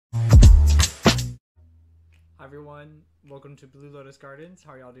Hi everyone, welcome to Blue Lotus Gardens.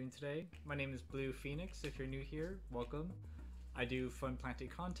 How are y'all doing today? My name is Blue Phoenix. If you're new here, welcome. I do fun planting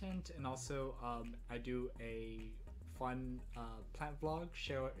content, and also I do a fun plant vlog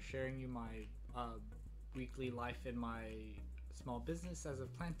sharing you my weekly life in my small business as a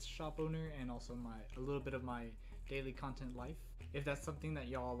plant shop owner, and also a little bit of my daily content life. If that's something that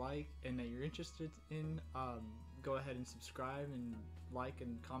y'all like and that you're interested in, go ahead and subscribe and like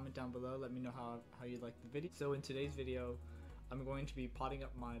and comment down below. Let me know how you like the video. So in today's video, I'm going to be potting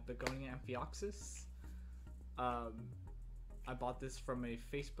up my Begonia Amphioxus. I bought this from a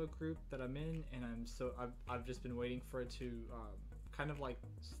Facebook group that I'm in, and I've just been waiting for it to kind of like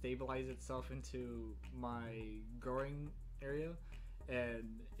stabilize itself into my growing area, and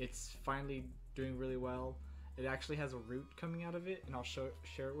it's finally doing really well. It actually has a root coming out of it, and I'll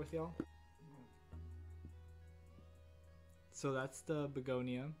share it with y'all. So that's the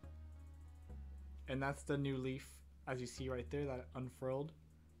begonia, and that's the new leaf, as you see right there, that unfurled.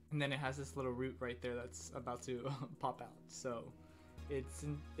 And then it has this little root right there that's about to pop out. So it's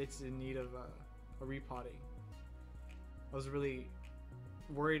in need of a repotting. I was really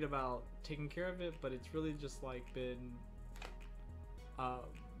worried about taking care of it, but it's really just like been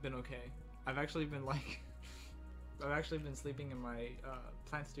okay. I've actually been sleeping in my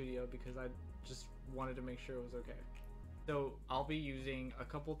plant studio because I just wanted to make sure it was okay. So I'll be using a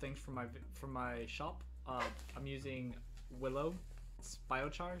couple things for my shop. I'm using Willow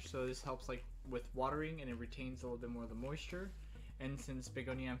Biochar, so this helps like with watering, and it retains a little bit more of the moisture. And since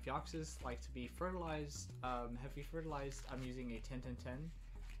Begonia Amphioxus like to be fertilized, heavy fertilized, I'm using a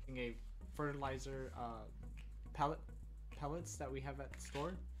 10-10-10, a fertilizer pellets that we have at the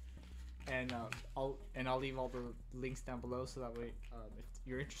store. And I'll leave all the links down below, so that way if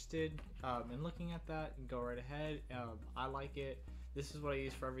you're interested in looking at that, go right ahead. I like it. This is what I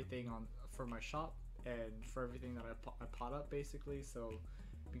use for everything for my shop and for everything that I pot up basically. So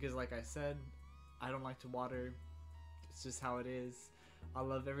because like I said, I don't like to water. It's just how it is. I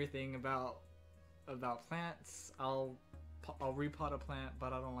love everything about plants. I'll repot a plant,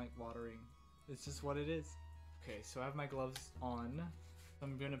 but I don't like watering. It's just what it is. Okay, so I have my gloves on.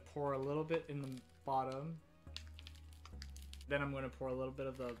 I'm going to pour a little bit in the bottom. Then I'm going to pour a little bit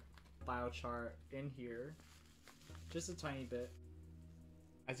of the biochar in here. Just a tiny bit.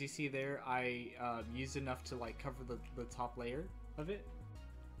 As you see there, I used enough to like cover the top layer of it.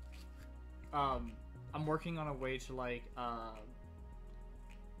 I'm working on a way to like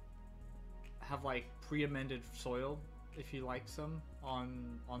have like pre-amended soil if you like some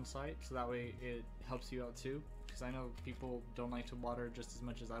on site, so that way it helps you out too, because I know people don't like to water just as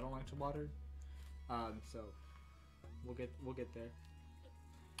much as I don't like to water. So we'll get there.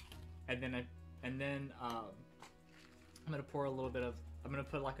 And then I'm gonna pour a little bit of, I'm gonna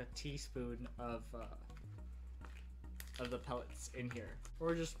put like a teaspoon of the pellets in here,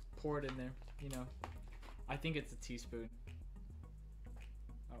 or just pour it in there, you know. I think it's a teaspoon.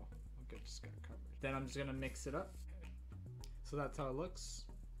 Oh, okay, just got covered. Then I'm just gonna mix it up. So that's how it looks.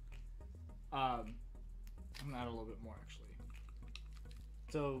 I'm gonna add a little bit more actually.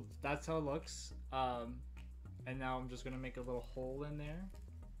 So that's how it looks. And now I'm just gonna make a little hole in there.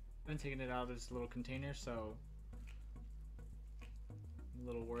 I've been taking it out of this little container, so I'm a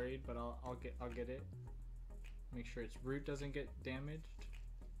little worried, but I'll get it. Make sure its root doesn't get damaged.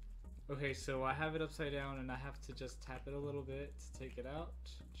 Okay, so I have it upside down, and I have to just tap it a little bit to take it out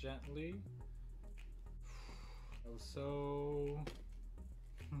gently. That was so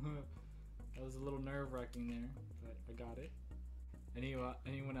that was a little nerve-wracking there, but I got it.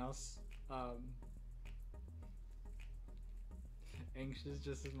 Anyone else anxious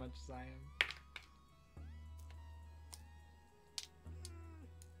just as much as I am?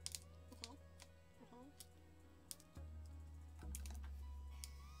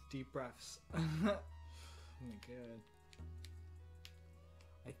 Deep breaths. Oh my god.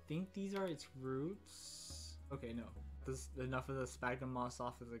 I think these are its roots. Okay, no. This enough of the sphagnum moss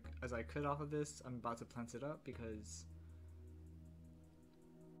off as I could off of this. I'm about to plant it up because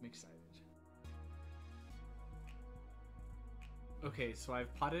I'm excited. Okay, so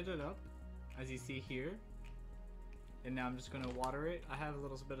I've potted it up, as you see here, and now I'm just gonna water it. I have a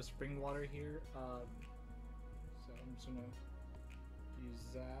little bit of spring water here, so I'm just gonna use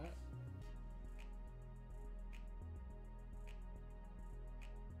that.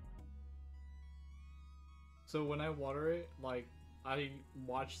 So when I water it, like, I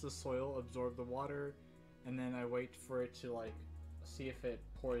watch the soil absorb the water, and then I wait for it to like see if it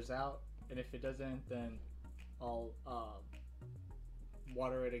pours out, and if it doesn't, then I'll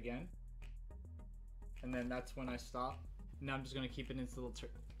water it again, and then that's when I stop. Now I'm just gonna keep it in its little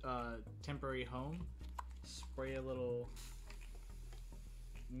temporary home spray a little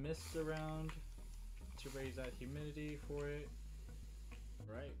mist around to raise that humidity for it.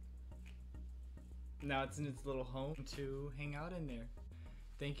 Right. Now it's in its little home to hang out in there.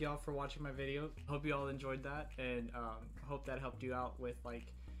 Thank you all for watching my video. Hope you all enjoyed that, and hope that helped you out with like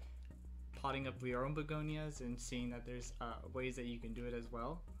potting up your own begonias and seeing that there's ways that you can do it as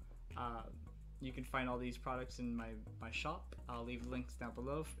well. You can find all these products in my shop. I'll leave links down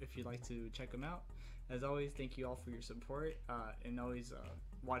below if you'd like to check them out. As always, thank you all for your support and always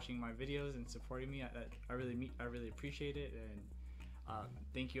watching my videos and supporting me. I really appreciate it, and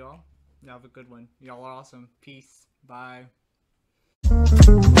thank you all. Have a good one. Y'all are awesome. Peace. Bye.